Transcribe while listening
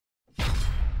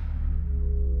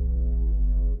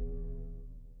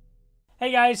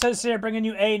Hey guys, Huzzy here bringing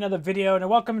you another video, and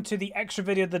welcome to the extra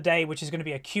video of the day, which is going to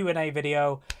be a Q&A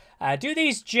video. I do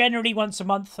these generally once a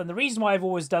month, and the reason why I've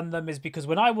always done them is because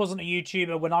when I wasn't a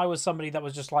YouTuber, when I was somebody that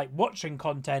was just like watching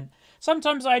content,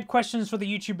 sometimes I had questions for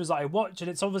the YouTubers that I watch,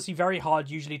 and it's obviously very hard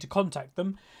usually to contact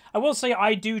them. I will say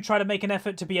I do try to make an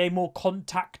effort to be a more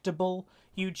contactable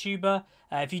YouTuber.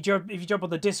 If you jump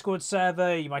on the Discord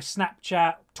server, my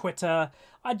Snapchat, Twitter,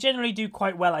 I generally do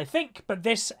quite well, I think. But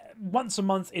this once a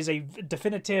month is a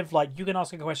definitive, like, you can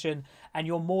ask a question and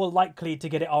you're more likely to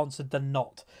get it answered than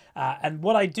not. And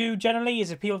what I do generally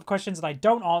is if people have questions and I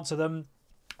don't answer them,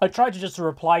 I try to just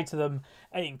reply to them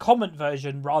in comment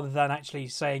version rather than actually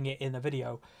saying it in a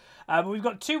video. But we've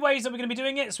got two ways that we're going to be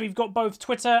doing it. So we've got both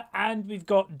Twitter and we've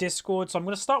got Discord. So I'm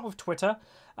going to start with Twitter.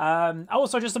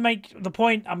 Also, just to make the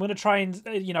point, I'm going to try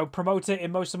and, promote it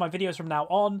in most of my videos from now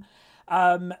on.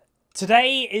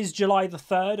 Today is July the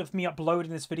 3rd of me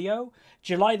uploading this video.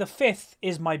 July the 5th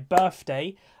is my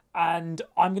birthday, and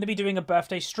I'm going to be doing a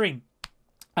birthday stream.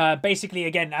 Basically,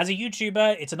 again, as a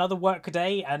YouTuber, it's another work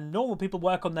day, and normal people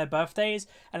work on their birthdays,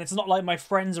 and it's not like my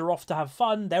friends are off to have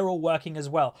fun. They're all working as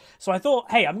well. So I thought,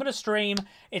 hey, I'm going to stream.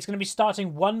 It's going to be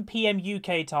starting 1 PM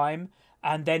UK time,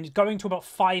 and then going to about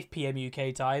 5 PM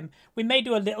UK time. We may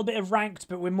do a little bit of ranked,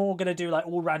 but we're more going to do like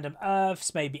all random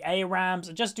Earths, maybe ARAMs,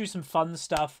 and just do some fun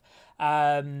stuff.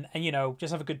 And,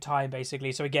 just have a good time,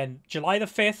 basically. So again, July the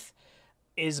 5th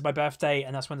is my birthday,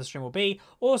 and that's when the stream will be.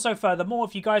 Also, furthermore,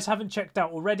 if you guys haven't checked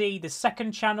out already, the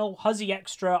second channel, Huzzy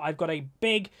Extra, I've got a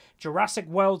big Jurassic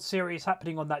World series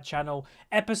happening on that channel.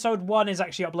 Episode 1 is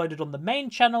actually uploaded on the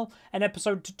main channel, and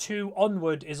episode 2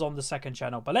 onward is on the second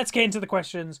channel. But let's get into the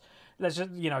questions. Let's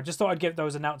just thought I'd get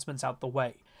those announcements out the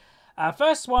way.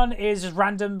 First one is just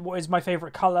random. What is my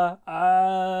favorite color?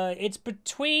 It's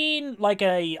between like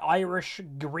a Irish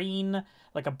green,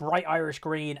 like a bright Irish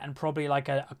green, and probably like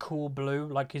a cool blue,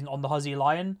 like on the Huzzy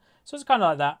Lion. So it's kind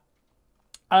of like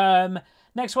that.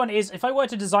 Next one is, if I were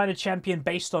to design a champion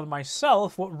based on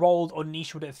myself, what role or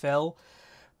niche would it fill?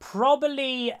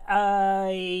 Probably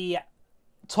a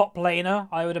top laner,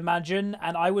 I would imagine,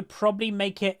 and I would probably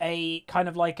make it a kind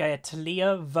of like a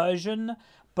Talia version,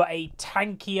 but a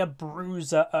tankier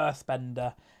bruiser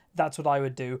earthbender. That's what I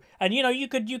would do. And you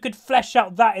could flesh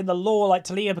out that in the lore, like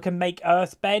Talia can make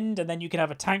earthbend, and then you can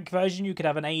have a tank version, you could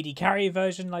have an AD carry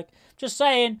version. Like, just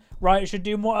saying, right, should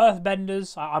do more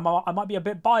earthbenders. I might be a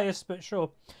bit biased, but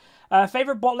sure.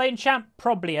 Favorite bot lane champ?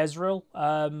 Probably Ezreal.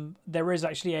 There is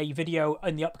actually a video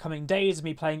in the upcoming days of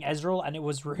me playing Ezreal, and it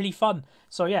was really fun.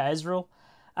 So yeah, Ezreal.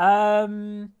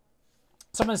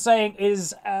 Someone's saying,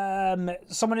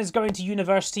 someone is going to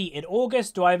university in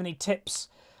August. Do I have any tips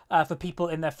for people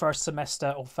in their first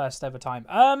semester or first ever time?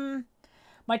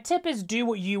 My tip is do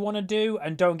what you want to do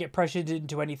and don't get pressured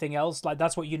into anything else. Like,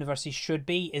 that's what university should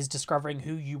be, is discovering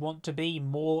who you want to be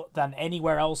more than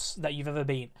anywhere else that you've ever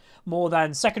been. More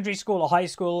than secondary school or high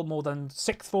school, more than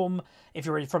sixth form if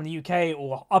you're from the UK,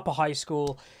 or upper high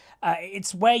school.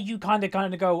 It's where you kind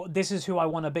of go, this is who I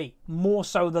want to be, more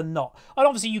so than not. And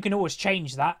obviously you can always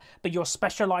change that, but you're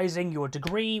specializing your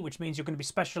degree, which means you're going to be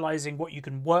specializing what you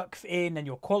can work in and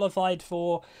you're qualified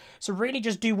for. So really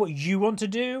just do what you want to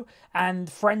do,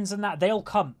 and friends and that, they'll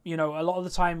come. A lot of the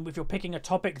time, if you're picking a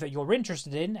topic that you're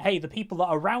interested in, hey, the people that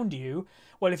are around you,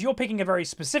 well, if you're picking a very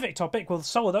specific topic, well,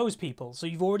 so are those people. So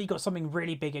you've already got something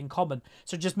really big in common.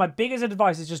 So just my biggest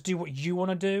advice is just do what you want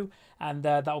to do, and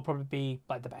that will probably be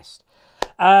like the best.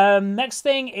 Next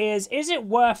thing is it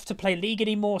worth to play League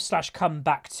anymore / come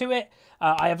back to it?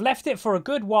 I have left it for a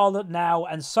good while now,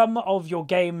 and some of your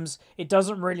games, it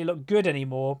doesn't really look good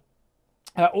anymore.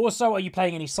 Also, are you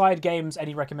playing any side games?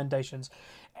 Any recommendations?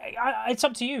 It's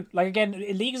up to you. Like, again,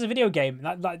 League is a video game.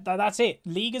 That's it.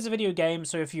 League is a video game,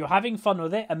 so if you're having fun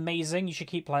with it, amazing, you should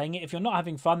keep playing it. If you're not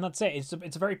having fun, that's it. It's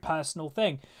a very personal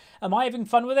thing. Am I having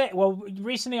fun with it? Well,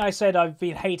 recently I said I've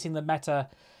been hating the meta,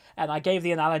 and I gave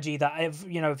the analogy that if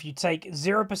you take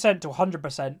 0% to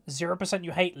 100%, 0%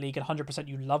 you hate League and 100%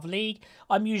 you love League,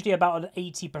 I'm usually about an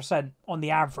 80% on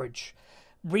the average.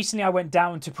 Recently, I went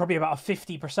down to probably about a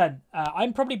 50%.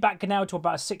 I'm probably back now to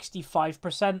about a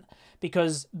 65%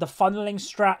 because the funneling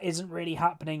strat isn't really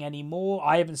happening anymore.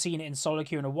 I haven't seen it in solo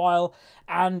queue in a while.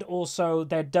 And also,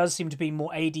 there does seem to be more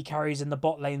AD carries in the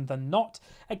bot lane than not.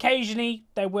 Occasionally,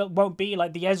 there won't be,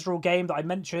 like the Ezreal game that I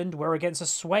mentioned, we're against a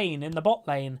Swain in the bot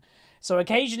lane. So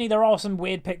occasionally, there are some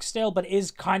weird picks still, but it is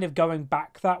kind of going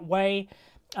back that way.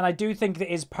 And I do think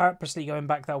that is purposely going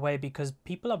back that way because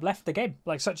people have left the game,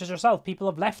 like such as yourself. People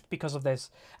have left because of this.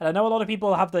 And I know a lot of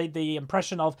people have the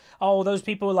impression of, oh, those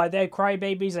people, like, they're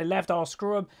crybabies, they left, oh,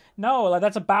 screw them. No, like,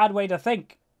 that's a bad way to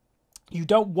think. You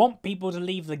don't want people to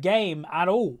leave the game at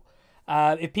all.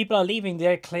 If people are leaving,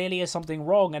 there clearly is something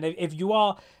wrong. And if you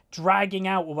are dragging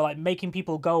out or like making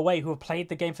people go away who have played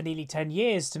the game for nearly 10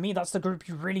 years, to me, that's the group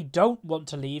you really don't want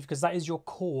to leave, because that is your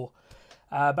core.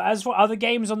 But as for other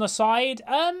games on the side,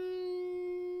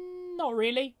 not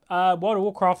really. World of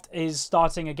Warcraft is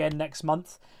starting again next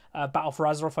month. Battle for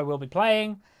Azeroth I will be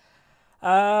playing.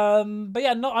 But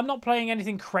yeah, I'm not playing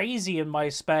anything crazy in my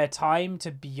spare time,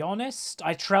 to be honest.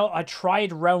 I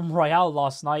tried Realm Royale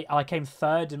last night, and I came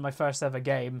third in my first ever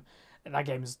game. That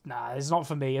game is, it's not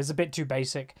for me. It's a bit too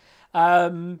basic.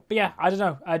 But yeah, I don't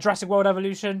know. Jurassic World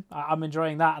Evolution, I'm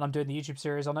enjoying that, and I'm doing the YouTube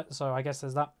series on it, so I guess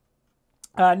there's that.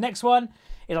 Next one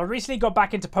is, I recently got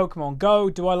back into Pokemon Go.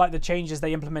 Do I like the changes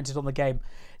they implemented on the game?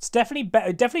 It's definitely better.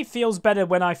 It definitely feels better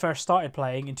when I first started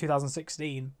playing in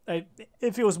 2016.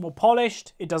 It feels more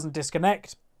polished. It doesn't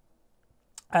disconnect,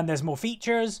 and there's more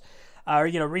features.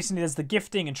 You know, recently there's the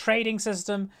gifting and trading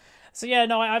system. So yeah,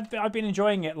 no, I've been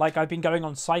enjoying it. Like, I've been going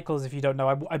on cycles. If you don't know,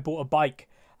 I bought a bike.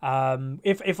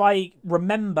 If I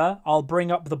remember, I'll bring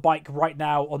up the bike right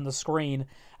now on the screen,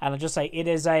 and I'll just say it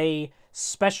is a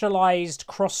Specialized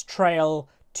Cross Trail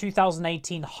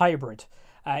 2018 hybrid.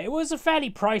 It was a fairly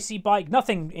pricey bike,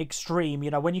 nothing extreme. You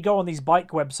know, when you go on these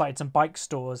bike websites and bike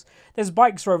stores, there's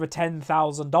bikes for over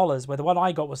 $10,000, where the one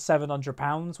I got was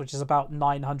 £700, which is about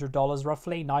 $900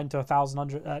 roughly. $900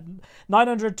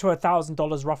 to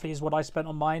 $1,000 roughly is what I spent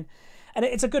on mine. And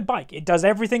it's a good bike. It does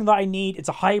everything that I need. It's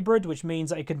a hybrid, which means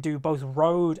that it can do both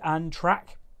road and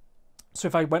track. So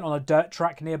if I went on a dirt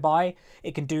track nearby,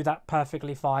 it can do that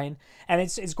perfectly fine. And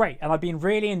it's great. And I've been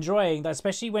really enjoying that,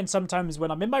 especially when sometimes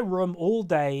when I'm in my room all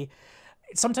day,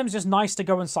 it's sometimes just nice to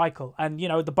go and cycle. And, you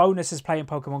know, the bonus is playing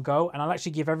Pokemon Go. And I'll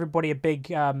actually give everybody a big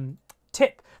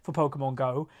tip for Pokemon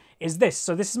Go is this.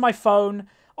 So this is my phone.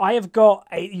 I have got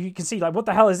you can see, like, what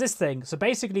the hell is this thing? So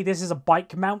basically this is a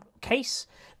bike mount case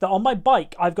that on my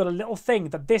bike, I've got a little thing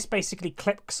that this basically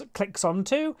clicks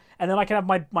onto, and then I can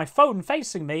have my phone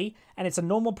facing me, and it's a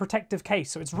normal protective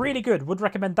case. So it's really good. Would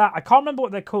recommend that. I can't remember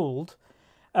what they're called.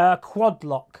 Quad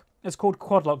Lock. It's called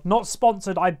Quad Lock. Not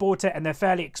sponsored. I bought it, and they're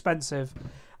fairly expensive.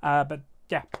 But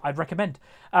yeah, I'd recommend.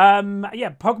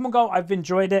 Yeah, Pokemon Go, I've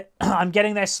enjoyed it. I'm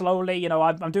getting there slowly. You know,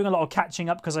 I'm doing a lot of catching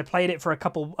up because I played it for a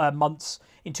couple months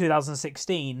in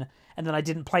 2016, and then I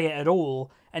didn't play it at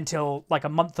all until like a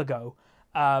month ago.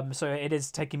 So it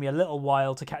is taking me a little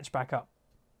while to catch back up.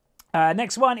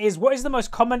 Next one is, what is the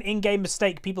most common in-game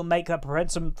mistake people make that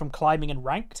prevents them from climbing in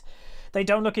ranked? They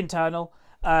don't look internal.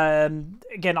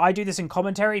 Again, I do this in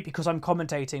commentary because I'm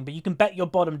commentating, but you can bet your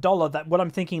bottom dollar that what I'm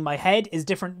thinking in my head is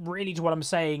different really to what I'm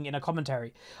saying in a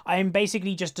commentary. I am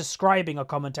basically just describing a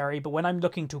commentary, but when I'm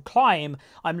looking to climb,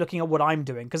 I'm looking at what I'm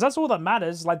doing, because that's all that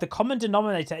matters. Like, the common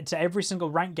denominator to every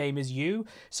single rank game is you,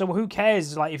 so who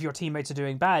cares, like, if your teammates are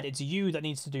doing bad? It's you that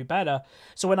needs to do better.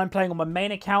 So when I'm playing on my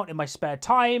main account in my spare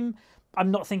time, I'm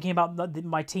not thinking about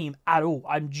my team at all.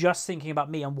 I'm just thinking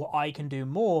about me and what I can do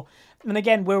more. And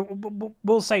again,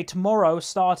 we'll say tomorrow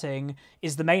starting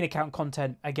is the main account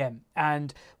content again.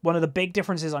 And one of the big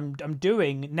differences I'm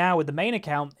doing now with the main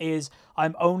account is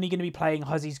I'm only going to be playing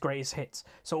Huzzy's greatest hits.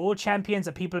 So all champions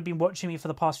that people have been watching me for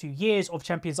the past few years, of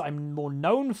champions that I'm more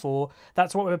known for,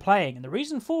 that's what we're playing. And the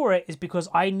reason for it is because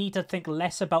I need to think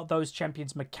less about those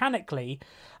champions mechanically,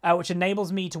 which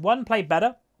enables me to, one, play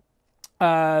better,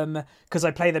 because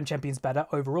I play them champions better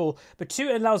overall, but two,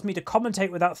 it allows me to commentate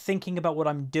without thinking about what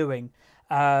I'm doing,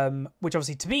 which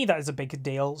obviously to me that is a big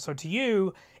deal. So to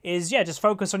you is, yeah, just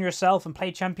focus on yourself and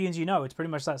play champions you know. It's pretty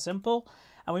much that simple.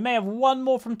 And we may have one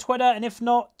more from Twitter, and if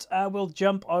not, we'll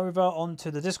jump over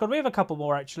onto the Discord. We have a couple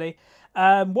more actually.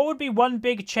 What would be one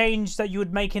big change that you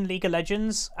would make in League of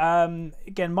Legends?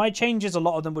 Again, my changes, a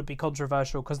lot of them would be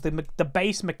controversial because the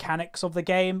base mechanics of the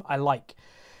game I like.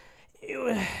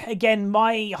 Again,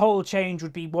 my whole change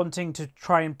would be wanting to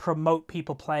try and promote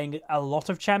people playing a lot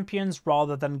of champions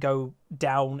rather than go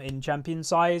down in champion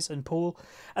size and pool.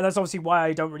 And that's obviously why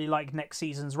I don't really like next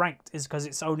season's ranked, is because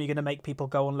it's only going to make people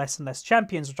go on less and less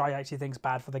champions, which I actually think is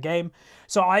bad for the game.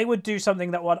 So I would do something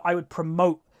that I would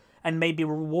promote and maybe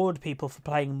reward people for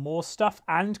playing more stuff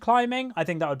and climbing. I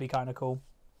think that would be kind of cool.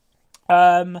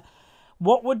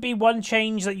 What would be one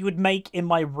change that you would make in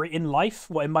my in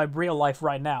real life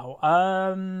right now?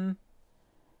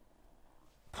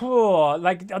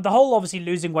 Like, the whole obviously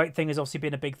losing weight thing has obviously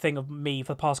been a big thing of me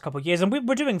for the past couple of years, and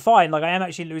we're doing fine. Like, I am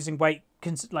actually losing weight,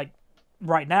 like,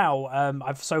 right now.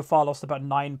 I've so far lost about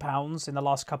 9 pounds in the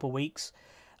last couple of weeks.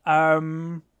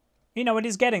 You know, it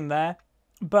is getting there,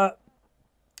 but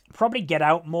probably get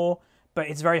out more, but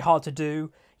it's very hard to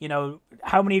do. You know,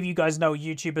 how many of you guys know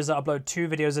YouTubers that upload 2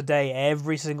 videos a day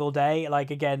every single day?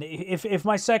 Like, again, if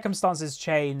my circumstances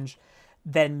change,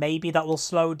 then maybe that will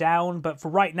slow down. But for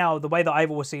right now, the way that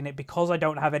I've always seen it, because I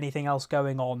don't have anything else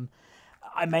going on,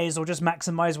 I may as well just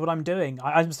maximize what I'm doing.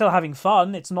 I'm still having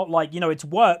fun. It's not like, it's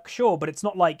work, sure, but it's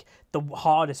not like the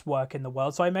hardest work in the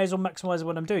world. So I may as well maximize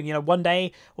what I'm doing. One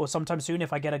day or sometime soon,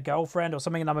 if I get a girlfriend or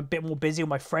something and I'm a bit more busy or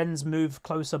my friends move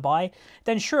closer by,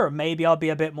 then sure, maybe I'll be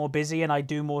a bit more busy and I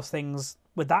do more things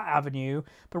with that avenue.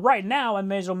 But right now, I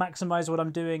may as well maximize what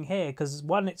I'm doing here because,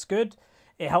 one, it's good.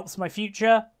 It helps my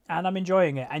future and I'm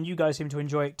enjoying it. And you guys seem to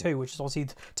enjoy it too, which is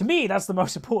obviously, to me, that's the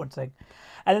most important thing.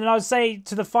 And then I would say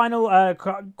to the final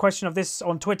question of this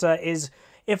on Twitter is,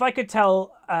 if I could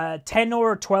tell a 10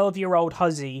 or a 12-year-old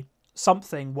Huzzy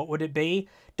something, what would it be?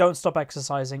 Don't stop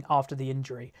exercising after the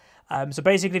injury. So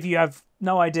basically, if you have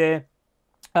no idea,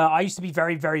 I used to be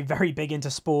very, very, very big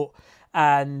into sport.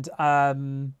 And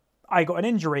I got an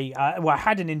injury. Well, I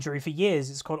had an injury for years.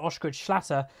 It's called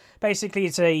Osgood-Schlatter. Basically,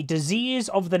 it's a disease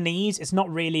of the knees. It's not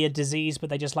really a disease, but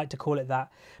they just like to call it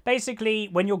that. Basically,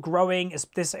 when you're growing,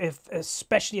 this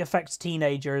especially affects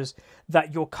teenagers,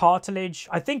 that your cartilage,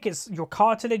 I think it's your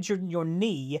cartilage in your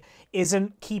knee,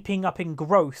 isn't keeping up in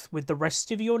growth with the rest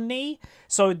of your knee.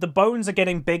 So the bones are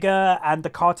getting bigger and the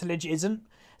cartilage isn't.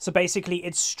 So basically,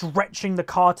 it's stretching the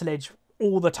cartilage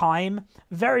all the time.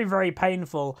 Very, very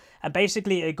painful. And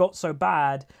basically it got so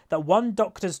bad that one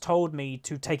doctor's told me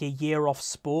to take a year off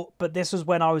sport, but this was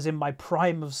when I was in my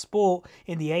prime of sport,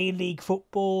 in the A-League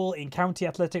football, in county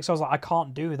athletics. I was like, I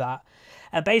can't do that.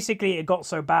 And basically it got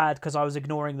so bad because I was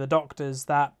ignoring the doctors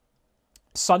that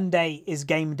Sunday is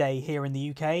game day here in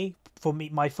the UK for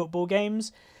me, my football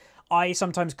games. I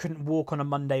sometimes couldn't walk on a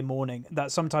Monday morning.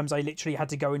 That sometimes I literally had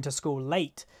to go into school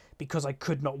late because I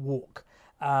could not walk.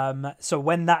 So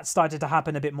when that started to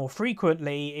happen a bit more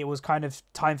frequently, it was kind of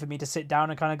time for me to sit down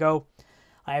and kind of go,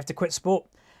 I have to quit sport.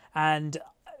 And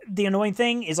the annoying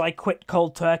thing is I quit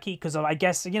cold turkey because I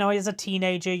guess, as a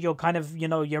teenager, you're kind of,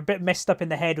 you're a bit messed up in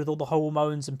the head with all the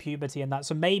hormones and puberty and that.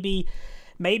 So maybe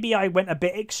I went a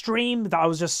bit extreme, that I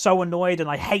was just so annoyed and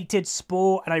I hated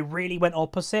sport and I really went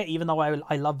opposite, even though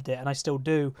I loved it and I still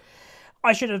do.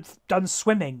 I should have done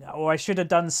swimming, or I should have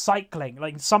done cycling,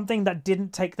 like something that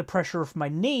didn't take the pressure off my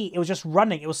knee. It was just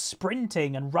running. It was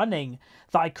sprinting and running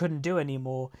that I couldn't do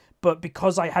anymore. But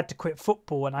because I had to quit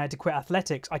football and I had to quit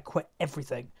athletics, I quit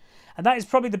everything. And that is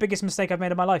probably the biggest mistake I've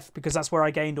made in my life, because that's where I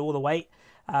gained all the weight.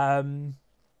 But,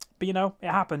 it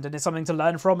happened, and it's something to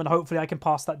learn from, and hopefully I can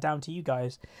pass that down to you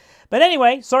guys. But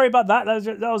anyway, sorry about that.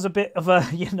 That was a bit of a,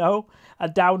 a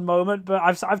down moment, but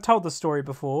I've told the story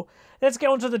before. Let's get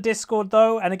onto the Discord,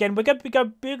 though. And again, we're going to be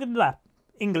going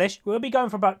English. We'll be going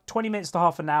for about 20 minutes to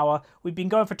half an hour. We've been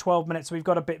going for 12 minutes, so we've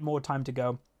got a bit more time to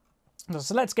go.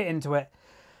 So let's get into it.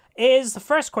 The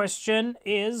first question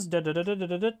is...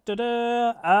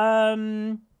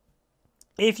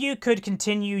 if you could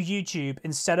continue YouTube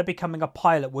instead of becoming a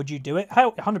pilot, would you do it?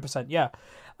 100%, yeah.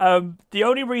 The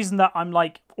only reason that I'm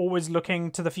always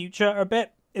looking to the future a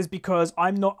bit is because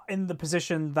I'm not in the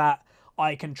position that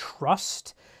I can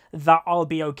trust that I'll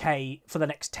be okay for the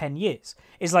next 10 years.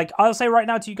 It's like, I'll say right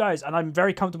now to you guys, and I'm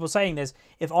very comfortable saying this,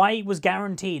 if I was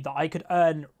guaranteed that I could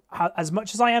earn as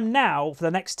much as I am now for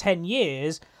the next 10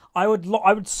 years, I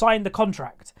would sign the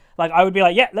contract. I would be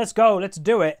like, yeah, let's go, let's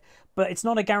do it. But it's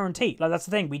not a guarantee. That's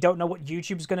the thing. We don't know what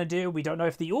YouTube's going to do. We don't know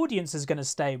if the audience is going to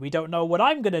stay. We don't know what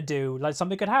I'm going to do.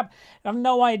 Something could happen. I have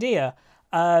no idea.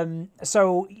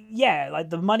 So, yeah,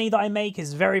 the money that I make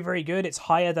is very, very good. It's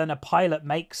higher than a pilot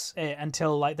makes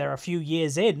until, they're a few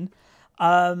years in.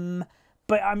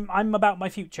 But I'm about my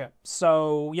future.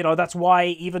 So, that's why,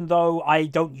 even though I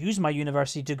don't use my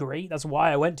university degree, that's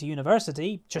why I went to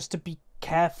university, just to be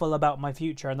careful about my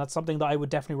future. And that's something that I would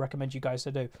definitely recommend you guys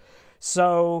to do.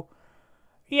 So...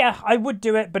 yeah, I would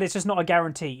do it, but it's just not a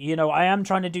guarantee. I am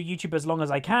trying to do YouTube as long as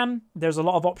I can. There's a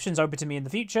lot of options open to me in the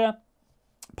future.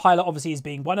 Pilot obviously is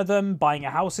being one of them. Buying a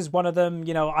house is one of them.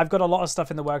 I've got a lot of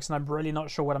stuff in the works and I'm really not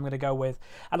sure what I'm going to go with.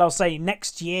 And I'll say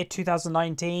next year,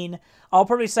 2019, I'll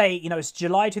probably say, it's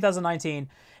July 2019.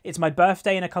 It's my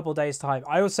birthday in a couple of days' time.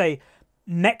 I will say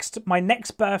my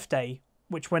next birthday,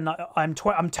 which when I'm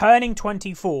turning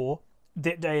 24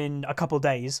 in a couple of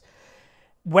days.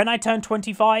 When I turn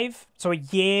 25, so a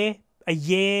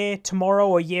year tomorrow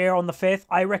or a year on the 5th,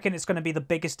 I reckon it's going to be the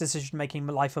biggest decision-making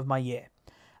life of my year.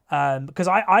 Because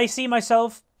I see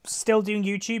myself still doing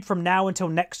YouTube from now until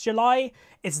next July.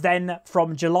 It's then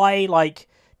from July,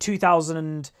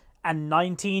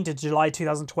 2019 to July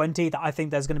 2020 that I think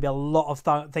there's going to be a lot of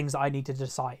things that I need to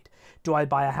decide. Do I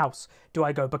buy a house? Do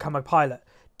I go become a pilot?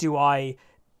 Do I...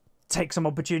 take some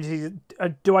opportunities?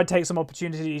 Do I take some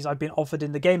opportunities I've been offered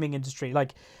in the gaming industry?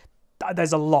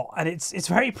 There's a lot, and it's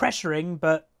very pressuring,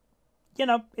 but you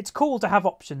know, it's cool to have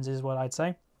options is what I'd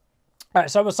say. All right,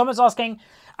 so someone's asking,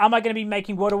 am I going to be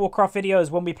making World of Warcraft videos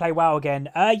when we play WoW again?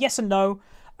 Yes and no.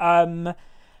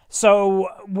 So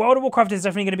World of Warcraft is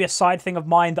definitely going to be a side thing of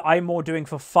mine that I'm more doing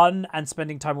for fun and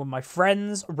spending time with my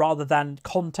friends rather than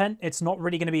content. It's not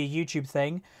really going to be a YouTube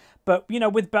thing. But, you know,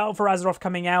 with Battle for Azeroth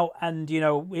coming out and, you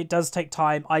know, it does take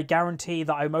time, I guarantee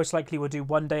that I most likely will do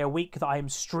 1 day a week that I am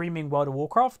streaming World of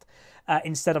Warcraft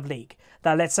instead of League.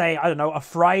 That, let's say, I don't know, a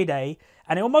Friday,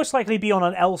 and it will most likely be on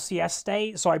an LCS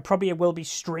day, so I probably will be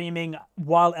streaming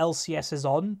while LCS is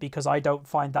on because I don't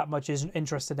find that much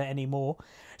interest in it anymore.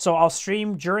 So I'll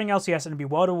stream during LCS and it'll be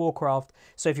World of Warcraft.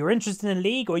 So if you're interested in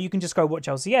League, or you can just go watch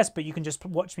LCS, but you can just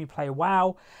watch me play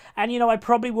WoW. And, you know, I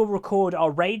probably will record our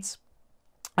raids,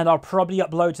 and I'll probably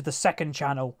upload to the second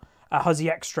channel, Huzzy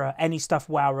Extra, any stuff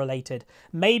WoW related.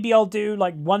 Maybe I'll do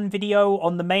like one video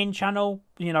on the main channel,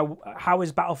 you know, how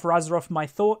is Battle for Azeroth, my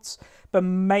thoughts, but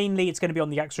mainly it's going to be on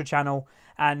the Extra channel.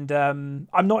 And I'm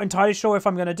not entirely sure if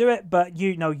I'm going to do it, but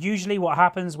you know, usually what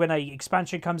happens when an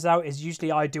expansion comes out is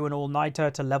usually I do an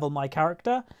all-nighter to level my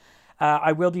character.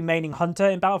 I will be maining Hunter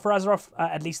in Battle for Azeroth,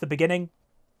 at least the beginning.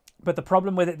 But the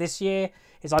problem with it this year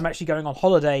is I'm actually going on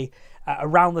holiday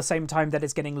around the same time that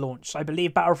it's getting launched. I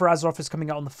believe Battle for Azeroth is coming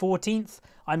out on the 14th.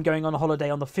 I'm going on holiday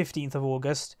on the 15th of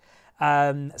August.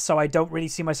 So I don't really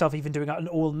see myself even doing an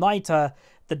all-nighter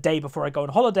the day before I go on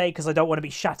holiday because I don't want to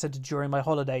be shattered during my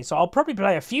holiday. So I'll probably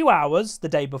play a few hours the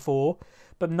day before,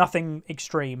 but nothing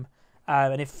extreme.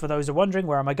 And if for those who are wondering,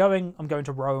 where am I going? I'm going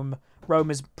to Rome. Rome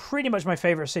is pretty much my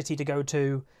favourite city to go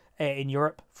to in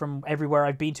Europe from everywhere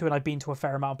I've been to, and I've been to a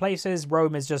fair amount of places.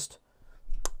 Rome is just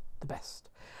the best.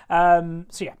 So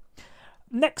yeah.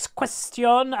 Next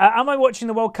question. Am I watching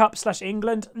the World Cup /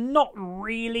 England? Not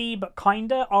really, but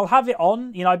kinda. I'll have it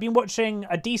on. You know, I've been watching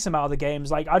a decent amount of the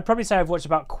games. Like, I'd probably say I've watched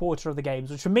about a quarter of the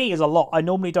games, which for me is a lot. I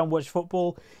normally don't watch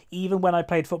football. Even when I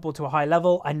played football to a high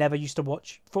level, I never used to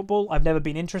watch football. I've never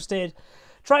been interested.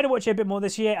 Tried to watch it a bit more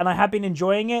this year, and I have been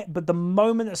enjoying it, but the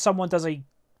moment that someone does a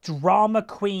drama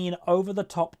queen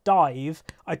over-the-top dive,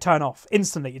 I turn off.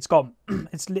 Instantly, it's gone.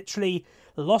 It's literally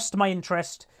lost my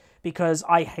interest because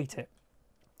I hate it.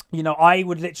 You know, I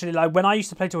would literally, like, when I used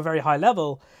to play to a very high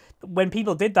level, when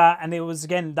people did that, and it was,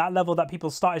 again, that level that people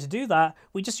started to do that,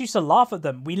 we just used to laugh at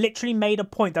them. We literally made a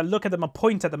point that look at them and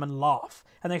point at them and laugh,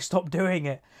 and they stopped doing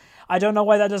it. I don't know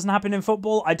why that doesn't happen in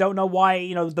football. I don't know why,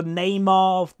 you know, the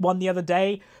Neymar one the other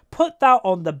day, put that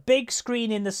on the big screen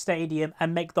in the stadium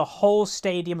and make the whole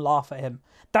stadium laugh at him.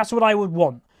 That's what I would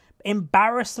want.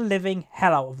 Embarrass the living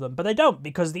hell out of them. But they don't,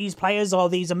 because these players are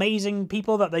these amazing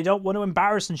people that they don't want to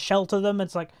embarrass and shelter them.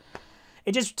 It's like,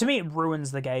 it just, to me, it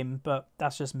ruins the game, but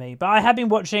that's just me. But I have been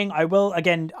watching. I will,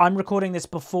 again, I'm recording this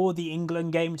before the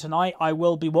England game tonight. I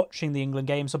will be watching the England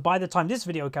game. So by the time this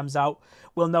video comes out,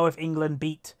 we'll know if England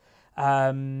beat, who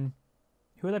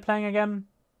are they playing again?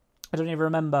 I don't even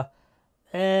remember.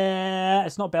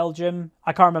 It's not Belgium.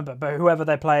 I can't remember, but whoever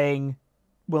they're playing,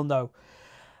 we'll know.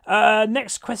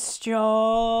 Next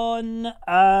question. When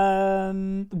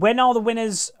are the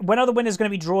winners going to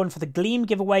be drawn for the Gleam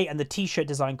giveaway and the t-shirt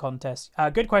design contest?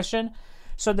 Good question.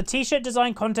 So the t-shirt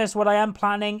design contest, what I am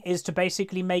planning is to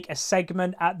basically make a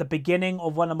segment at the beginning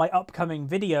of one of my upcoming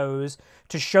videos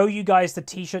to show you guys the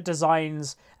t-shirt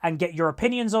designs and get your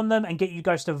opinions on them and get you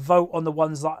guys to vote on the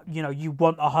ones that, you know, you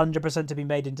want 100% to be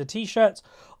made into t-shirts.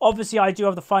 Obviously, I do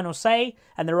have the final say,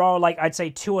 and there are, like, I'd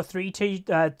say two or three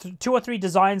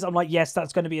designs. I'm like, yes,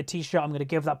 that's going to be a t-shirt. I'm going to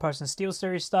give that person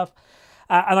SteelSeries stuff.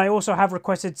 And I also have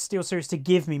requested SteelSeries to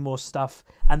give me more stuff,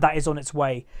 and that is on its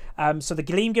way. So the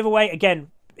Gleam giveaway,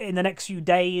 again, in the next few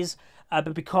days,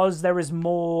 but because there is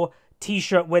more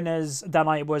t-shirt winners than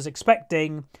I was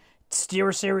expecting,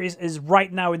 SteelSeries is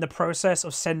right now in the process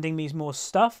of sending me more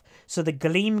stuff. So the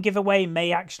Gleam giveaway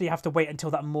may actually have to wait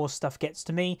until that more stuff gets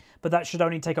to me, but that should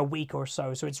only take a week or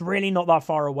so. So it's really not that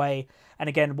far away. And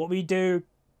again, what we do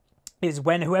is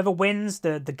when whoever wins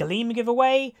the Gleam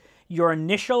giveaway, your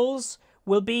initials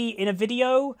will be in a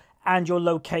video and your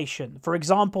location. For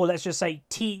example, let's just say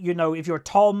you know, if you're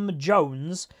Tom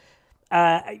Jones,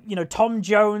 you know, Tom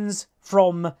Jones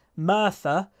from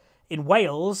Merthyr in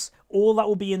Wales, all that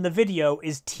will be in the video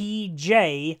is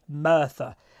TJ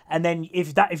Merthyr. And then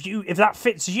if that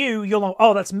fits you, you'll know,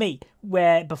 oh, that's me.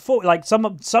 Where before, like, some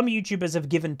YouTubers have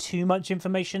given too much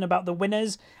information about the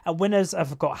winners, and winners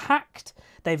have got hacked,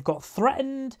 they've got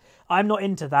threatened. I'm not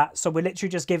into that, so we're literally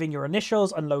just giving your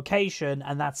initials and location,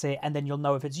 and that's it. And then you'll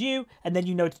know if it's you, and then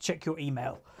you know to check your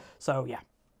email. So yeah.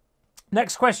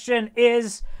 Next question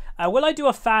is, will I do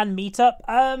a fan meetup?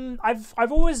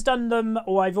 I've always done them,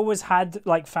 or I've always had,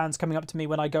 like, fans coming up to me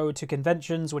when I go to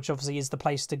conventions, which obviously is the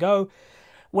place to go.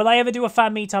 Will I ever do a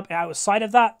fan meetup outside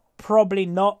of that? Probably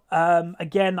not.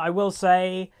 Again, I will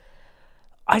say,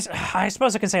 I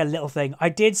suppose I can say a little thing. I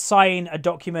did sign a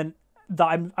document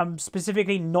that I'm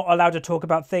specifically not allowed to talk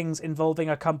about things involving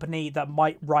a company that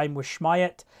might rhyme with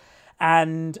Schmiet.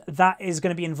 And that is going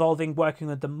to be involving working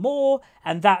with them more,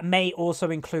 and that may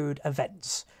also include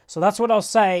events. So that's what I'll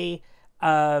say.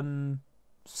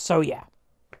 So yeah.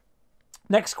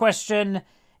 Next question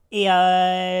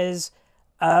is,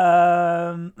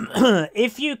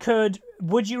 if you could,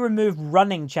 would you remove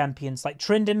running champions like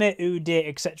Tryndamere, Udyr,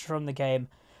 etc. from the game?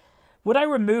 Would I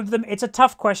remove them? It's a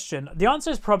tough question. The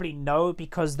answer is probably no,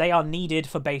 because they are needed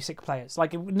for basic players.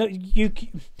 Like, no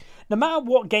matter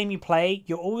what game you play,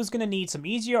 you're always going to need some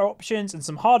easier options and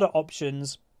some harder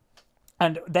options.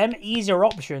 And them easier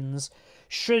options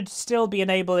should still be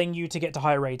enabling you to get to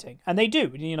higher rating. And they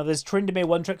do. You know, there's Tryndamere,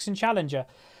 One Tricks, and Challenger.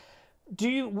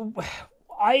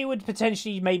 I would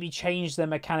potentially maybe change the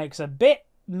mechanics a bit.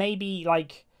 Maybe,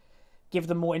 like, give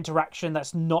them more interaction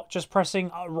that's not just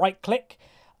pressing right-click.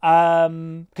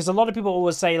 Because a lot of people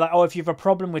always say, like, oh, if you have a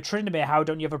problem with Tryndamere, how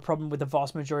don't you have a problem with the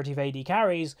vast majority of AD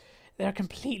carries? They're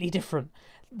completely different.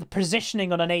 The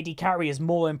positioning on an AD carry is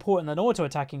more important than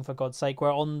auto-attacking, for God's sake, where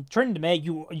on Tryndamere,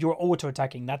 you're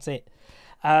auto-attacking, that's it.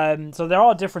 So there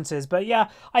are differences, but yeah,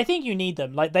 I think you need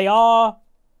them. Like, they are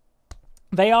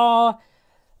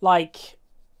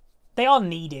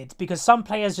needed, because some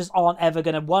players just aren't ever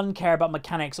going to, one, care about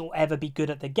mechanics or ever be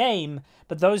good at the game,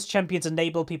 but those champions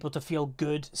enable people to feel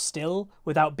good still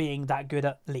without being that good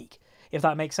at League, if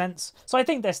that makes sense. So I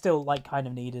think they're still, like, kind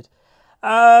of needed. Do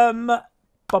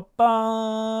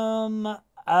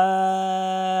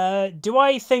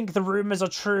I think the rumors are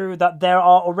true that there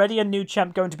are already a new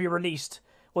champ going to be released?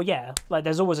 Well, yeah, like,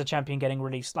 there's always a champion getting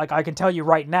released. Like, I can tell you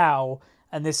right now,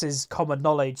 and this is common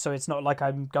knowledge, so it's not like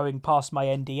I'm going past my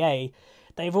NDA,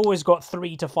 they've always got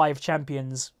 3 to 5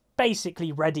 champions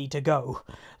basically ready to go.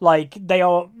 Like, they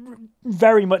are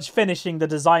very much finishing the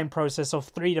design process of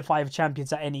 3 to 5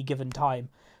 champions at any given time.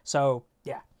 So,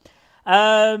 yeah.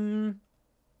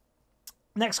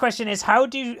 Next question is, how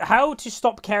to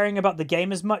stop caring about the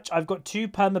game as much? I've got 2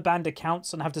 permabanned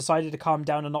accounts and have decided to calm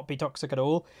down and not be toxic at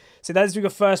all. So that is your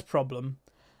first problem.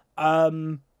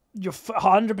 Your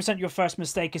 100% your first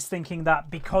mistake is thinking that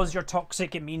because you're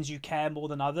toxic, it means you care more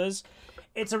than others.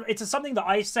 It's something that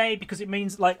I say because it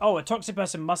means, like, oh, a toxic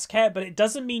person must care, but it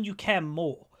doesn't mean you care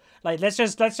more. Like, let's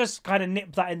just kind of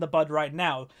nip that in the bud right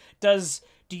now.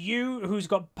 Do you, who's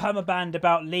got permabanned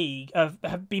about League,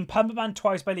 have been permabanned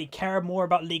twice by League, care more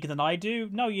about League than I do?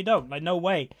 No, you don't. Like, no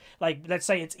way. Like, let's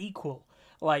say it's equal.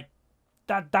 Like,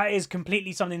 that is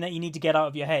completely something that you need to get out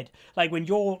of your head. Like, when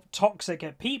you're toxic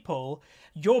at people,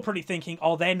 you're probably thinking,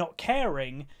 oh, they're not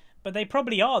caring, but they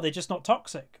probably are. They're just not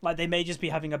toxic. Like, they may just be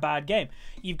having a bad game.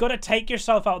 You've got to take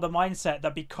yourself out of the mindset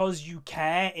that because you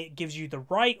care, it gives you the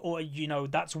right, or, you know,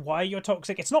 that's why you're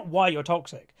toxic. It's not why you're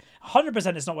toxic.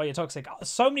 100% it's not why you're toxic.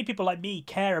 So many people like me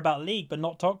care about League, but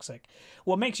not toxic.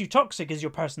 What makes you toxic is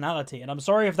your personality. And I'm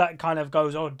sorry if that kind of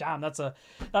goes, oh, damn, that's a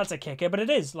kicker. But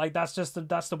it is. Like, that's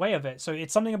the way of it. So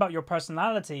it's something about your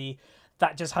personality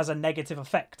that just has a negative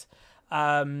effect.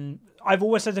 I've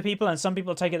always said to people, and some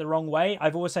people take it the wrong way,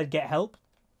 I've always said get help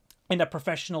in a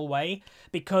professional way,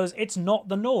 because it's not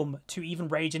the norm to even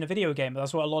rage in a video game.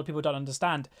 That's what a lot of people don't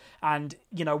understand. And,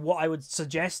 you know, what I would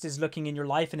suggest is looking in your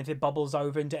life, and if it bubbles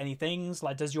over into any things,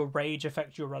 like, does your rage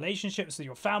affect your relationships with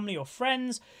your family or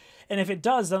friends? And if it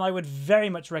does, then I would very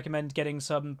much recommend getting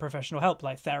some professional help,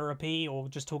 like therapy, or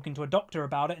just talking to a doctor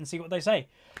about it and see what they say.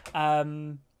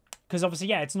 Because obviously,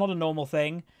 yeah, it's not a normal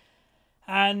thing.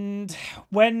 And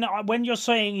when you're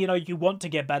saying, you know, you want to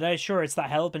get better, sure, it's that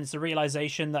help, and it's the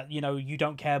realization that, you know, you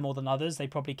don't care more than others. They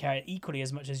probably care equally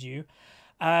as much as you.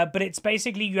 But it's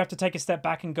basically, you have to take a step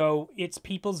back and go, it's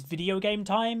people's video game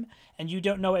time, and you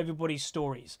don't know everybody's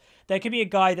stories. There could be a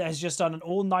guy that has just done an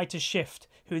all-nighter shift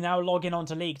who now log in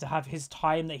onto League to have his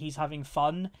time that he's having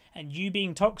fun, and you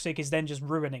being toxic is then just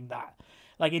ruining that.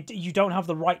 Like, you don't have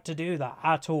the right to do that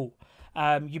at all.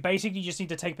 You basically just need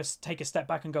to take a step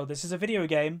back and go, this is a video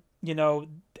game, you know,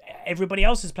 everybody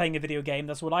else is playing a video game,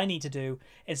 that's what I need to do,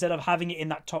 instead of having it in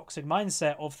that toxic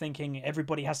mindset of thinking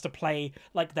everybody has to play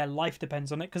like their life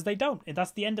depends on it, because they don't.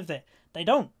 That's the end of it. They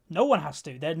don't. No one has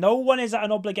to. No one is at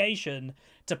an obligation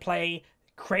to play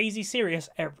crazy serious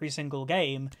every single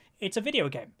game. It's a video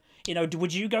game. You know,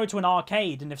 would you go to an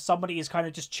arcade, and if somebody is kind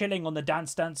of just chilling on the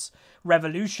Dance Dance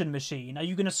Revolution machine, are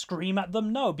you going to scream at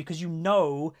them? No, because you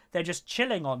know they're just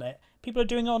chilling on it. People are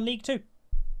doing it on League too.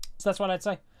 So that's what I'd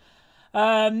say.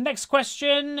 Next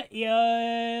question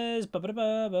is...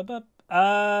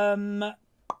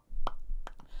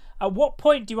 At what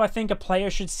point do I think a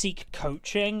player should seek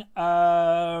coaching?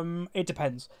 It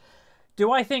depends.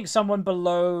 Do I think someone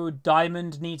below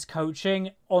Diamond needs coaching?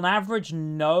 On average,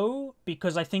 no,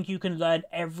 because I think you can learn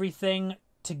everything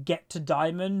to get to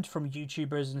Diamond from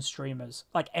YouTubers and streamers.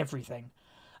 Like, everything.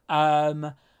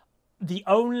 The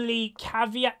only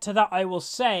caveat to that I will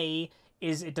say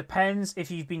is it depends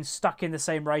if you've been stuck in the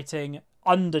same rating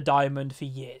under Diamond for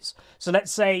years. So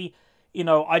let's say, you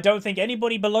know, I don't think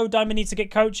anybody below Diamond needs to get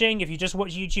coaching. If you just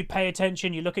watch YouTube, pay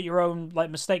attention, you look at your own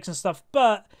like mistakes and stuff.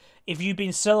 But if you've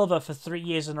been silver for 3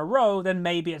 years in a row, then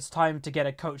maybe it's time to get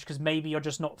a coach, because maybe you're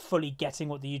just not fully getting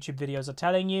what the YouTube videos are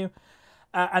telling you.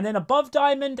 And then above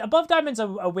Diamond's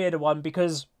a weirder one,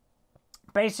 because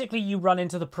basically you run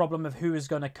into the problem of who is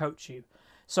going to coach you.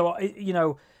 So, you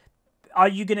know, are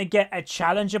you going to get a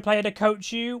challenger player to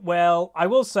coach you? Well, I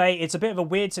will say it's a bit of a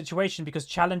weird situation, because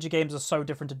challenger games are so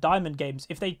different to Diamond games.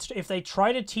 If they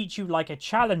try to teach you like a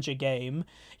challenger game,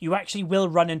 you actually will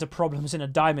run into problems in a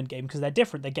Diamond game, because they're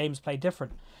different. The games play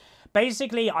different.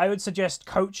 Basically, I would suggest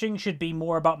coaching should be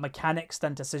more about mechanics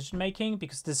than decision-making,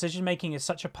 because decision-making is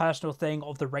such a personal thing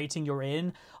of the rating you're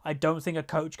in. I don't think a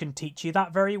coach can teach you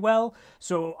that very well.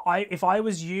 So if I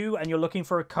was you and you're looking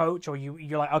for a coach, or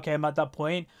you're like, okay, I'm at that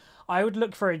point, I would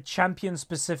look for a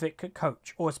champion-specific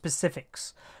coach, or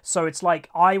specifics. So it's like,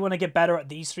 I want to get better at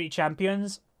these 3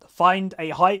 champions. Find a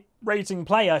high-rating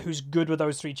player who's good with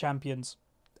those 3 champions,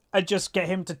 and just get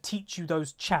him to teach you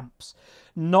those champs.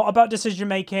 Not about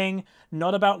decision-making,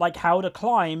 not about like how to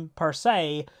climb per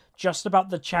se, just about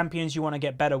the champions you want to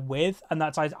get better with. And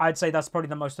that's, I'd say that's probably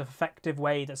the most effective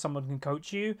way that someone can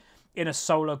coach you in a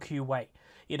solo queue way.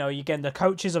 You know, again, the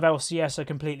coaches of LCS are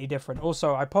completely different.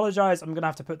 Also, I apologize, I'm going to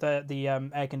have to put the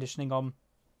air conditioning on.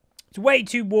 It's way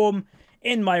too warm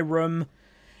in my room.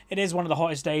 It is one of the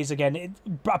hottest days again.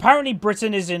 Apparently,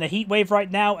 Britain is in a heat wave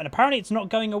right now, and apparently it's not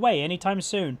going away anytime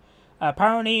soon.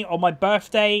 Apparently, on my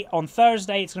birthday, on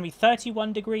Thursday, it's going to be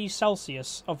 31 degrees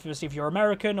Celsius. Obviously, if you're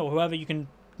American or whoever, you can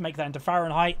make that into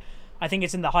Fahrenheit. I think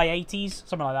it's in the high 80s,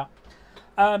 something like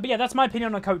that. But yeah, that's my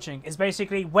opinion on coaching. It's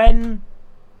basically when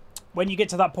you get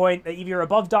to that point that either you're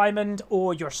above Diamond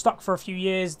or you're stuck for a few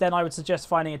years, then I would suggest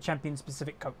finding a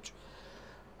champion-specific coach.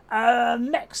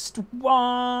 Next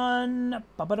one.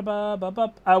 When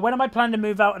am I planning to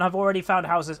move out and I've already found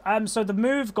houses? So the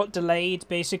move got delayed,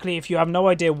 basically, if you have no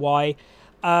idea why.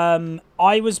 Again,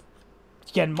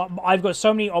 I've got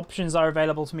so many options that are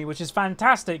available to me, which is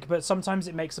fantastic, but sometimes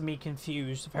it makes me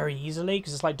confused very easily,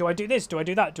 because it's like, do I do this? Do I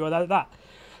do that? Do I do that?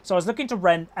 So I was looking to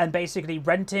rent, and basically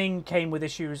renting came with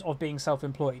issues of being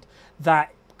self-employed.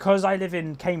 That, because I live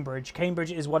in Cambridge,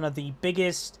 Cambridge is one of the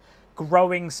biggest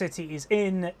growing cities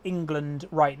in England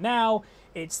right now.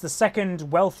 It's the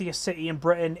second wealthiest city in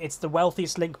Britain. It's the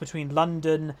wealthiest link between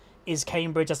London is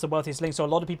Cambridge. That's the wealthiest link. So a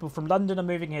lot of people from London are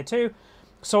moving here too.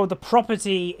 So the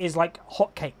property is like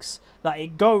hotcakes. Like,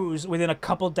 it goes within a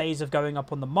couple of days of going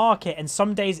up on the market, and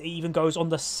some days it even goes on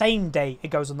the same day it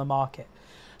goes on the market.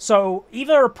 So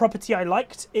either a property I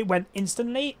liked, it went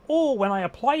instantly, or when I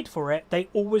applied for it, they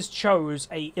always chose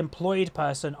a employed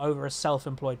person over a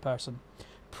self-employed person.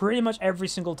 Pretty much every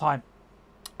single time.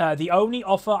 The only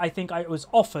offer I think I was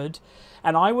offered,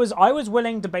 and I was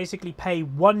willing to basically pay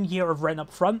 1 year of rent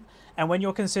up front, and when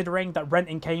you're considering that rent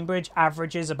in Cambridge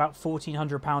averages about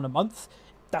 £1,400 a month,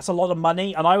 that's a lot of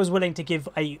money, and I was willing to give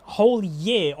a whole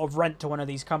year of rent to one of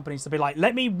these companies to be like,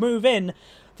 let me move in.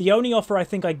 The only offer I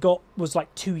think I got was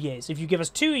like 2 years. If you give us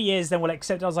 2 years, then we'll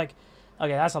accept it. I was like,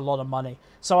 okay, that's a lot of money.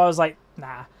 So I was like,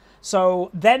 nah. So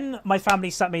then my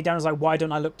family sat me down and was like, why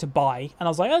don't I look to buy? And I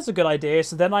was like, that's a good idea.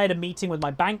 So then I had a meeting with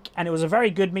my bank, and it was a very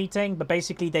good meeting, but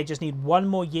basically they just need 1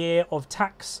 more year of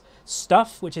tax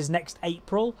stuff, which is next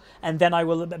April, and then I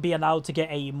will be allowed to get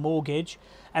a mortgage,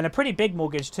 and a pretty big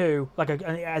mortgage too, like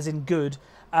as in good.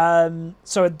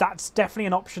 So that's definitely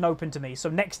an option open to me. So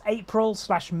next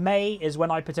April/May is when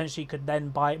I potentially could then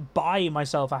buy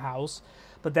myself a house.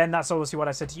 But then that's obviously what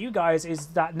I said to you guys, is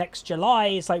that next July,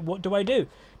 it's like, what do I do?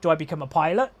 Do I become a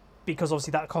pilot? Because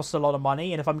obviously that costs a lot of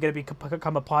money. And if I'm going to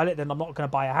become a pilot, then I'm not going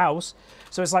to buy a house.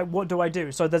 So it's like, what do I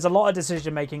do? So there's a lot of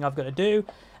decision making I've got to do.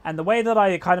 And the way that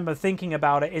I kind of am thinking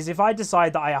about it is, if I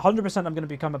decide that I 100% I'm going to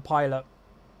become a pilot,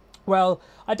 well,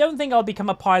 I don't think I'll become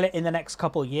a pilot in the next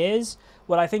couple of years.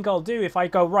 What I think I'll do, if I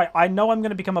go, right, I know I'm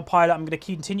going to become a pilot, I'm going to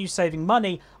continue saving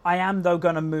money, I am, though,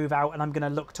 going to move out and I'm going to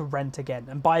look to rent again.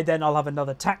 And by then, I'll have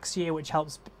another tax year, which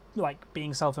helps, like,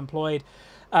 being self-employed.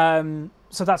 So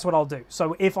that's what I'll do.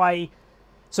 So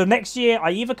so next year,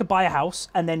 I either could buy a house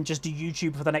and then just do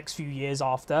YouTube for the next few years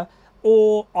after,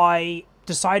 or I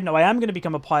decide, no, I am going to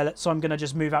become a pilot, so I'm going to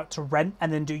just move out to rent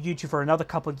and then do YouTube for another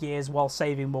couple of years while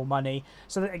saving more money.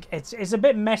 So it's a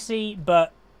bit messy,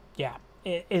 but yeah,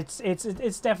 it's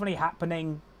definitely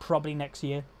happening probably next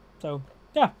year. So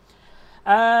yeah.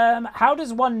 How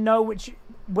does one know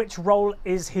which role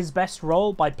is his best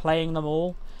role? By playing them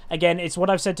all. Again, it's what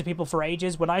I've said to people for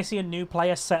ages. When I see a new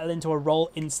player settle into a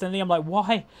role instantly, I'm like,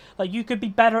 why? Like, you could be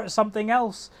better at something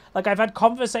else. Like, I've had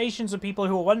conversations with people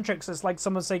who are one-tricks. It's like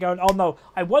someone say going, oh no,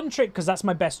 I one-trick because that's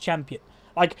my best champion.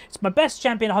 Like, it's my best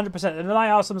champion 100%. And then I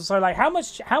ask them, so like, how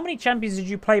many champions did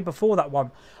you play before that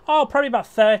one? Oh, probably about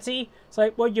 30. It's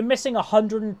like, well, you're missing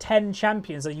 110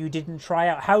 champions that you didn't try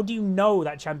out. How do you know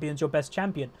that champion's your best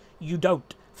champion? You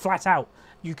don't. Flat out.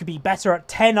 You could be better at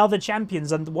 10 other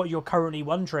champions than what you're currently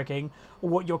one-tricking or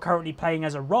what you're currently playing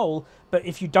as a role. But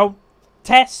if you don't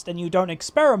test and you don't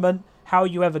experiment, how are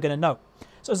you ever going to know?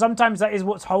 So sometimes that is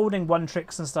what's holding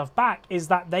one-tricks and stuff back, is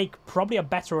that they probably are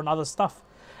better on other stuff.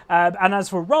 And as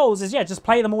for roles, is, yeah, just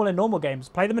play them all in normal games.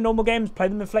 Play them in normal games, play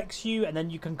them in flex queue, and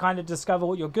then you can kind of discover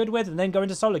what you're good with and then go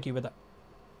into solo queue with it.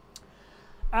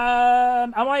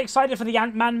 Am I excited for the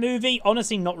Ant-Man movie?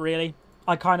 Honestly, not really.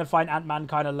 I kind of find Ant-Man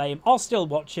kind of lame. I'll still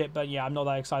watch it, but yeah, I'm not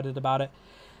that excited about it.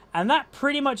 And that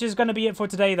pretty much is going to be it for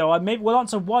today, though. We'll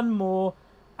answer one more.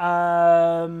 But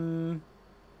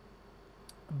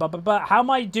how am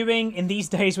I doing in these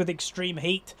days with extreme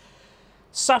heat?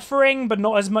 Suffering, but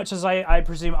not as much as I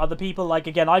presume other people. Like,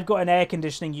 again, I've got an air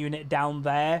conditioning unit down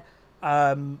there.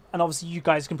 And obviously you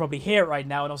guys can probably hear it right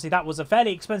now. And obviously that was a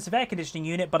fairly expensive air conditioning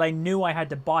unit, but I knew I had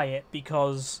to buy it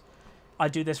because I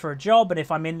do this for a job, and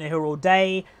if I'm in here all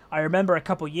day, I remember a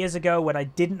couple years ago when I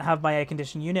didn't have my air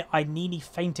conditioning unit, I nearly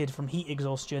fainted from heat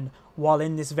exhaustion while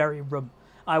in this very room.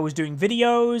 I was doing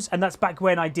videos, and that's back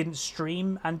when I didn't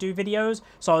stream and do videos,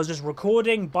 so I was just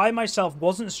recording by myself,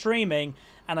 wasn't streaming,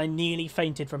 and I nearly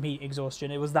fainted from heat exhaustion.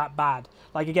 It was that bad.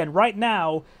 Like, again, right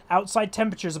now, outside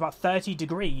temperature is about 30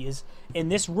 degrees. In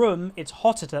this room, it's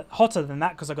hotter than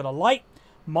that because I got a light,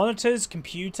 monitors,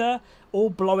 computer, all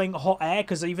blowing hot air,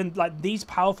 because even like these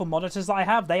powerful monitors that I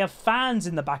have, they have fans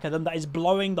in the back of them that is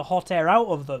blowing the hot air out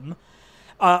of them.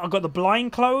 I've got the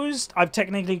blind closed, I've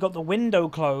technically got the window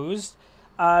closed,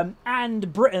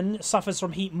 and Britain suffers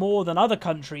from heat more than other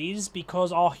countries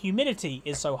because our humidity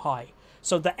is so high.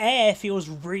 So the air feels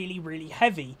really, really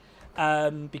heavy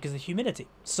because of the humidity.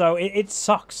 So it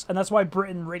sucks, and that's why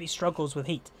Britain really struggles with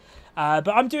heat. But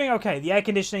I'm doing okay. The air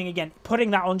conditioning, again,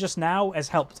 putting that on just now has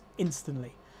helped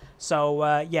instantly.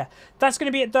 So, yeah, that's going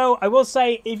to be it, though. I will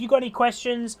say, if you've got any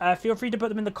questions, feel free to put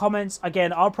them in the comments.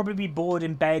 Again, I'll probably be bored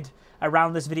in bed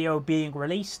around this video being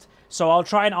released. So I'll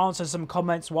try and answer some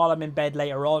comments while I'm in bed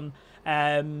later on.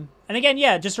 And again,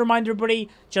 yeah, just a reminder, everybody,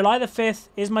 July the 5th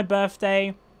is my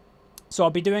birthday. So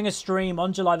I'll be doing a stream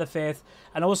on July the 5th.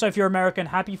 And also, if you're American,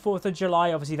 happy 4th of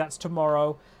July. Obviously, that's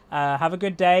tomorrow. Have a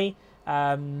good day.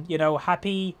 You know,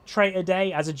 happy Traitor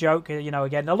Day as a joke. You know,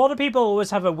 again, a lot of people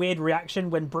always have a weird reaction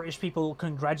when British people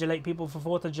congratulate people for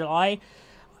 4th of July.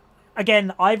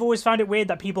 Again, I've always found it weird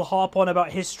that people harp on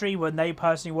about history when they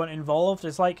personally weren't involved.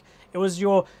 It's like, it was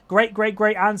your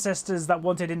great ancestors that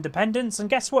wanted independence, and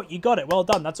guess what? You got it. Well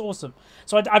done. That's awesome.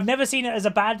 So I've never seen it as a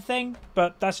bad thing,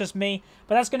 but that's just me.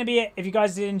 But that's going to be it. If you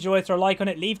guys did enjoy, throw a like on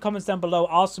it, leave comments down below,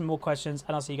 ask some more questions,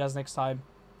 and I'll see you guys next time.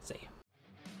 See you.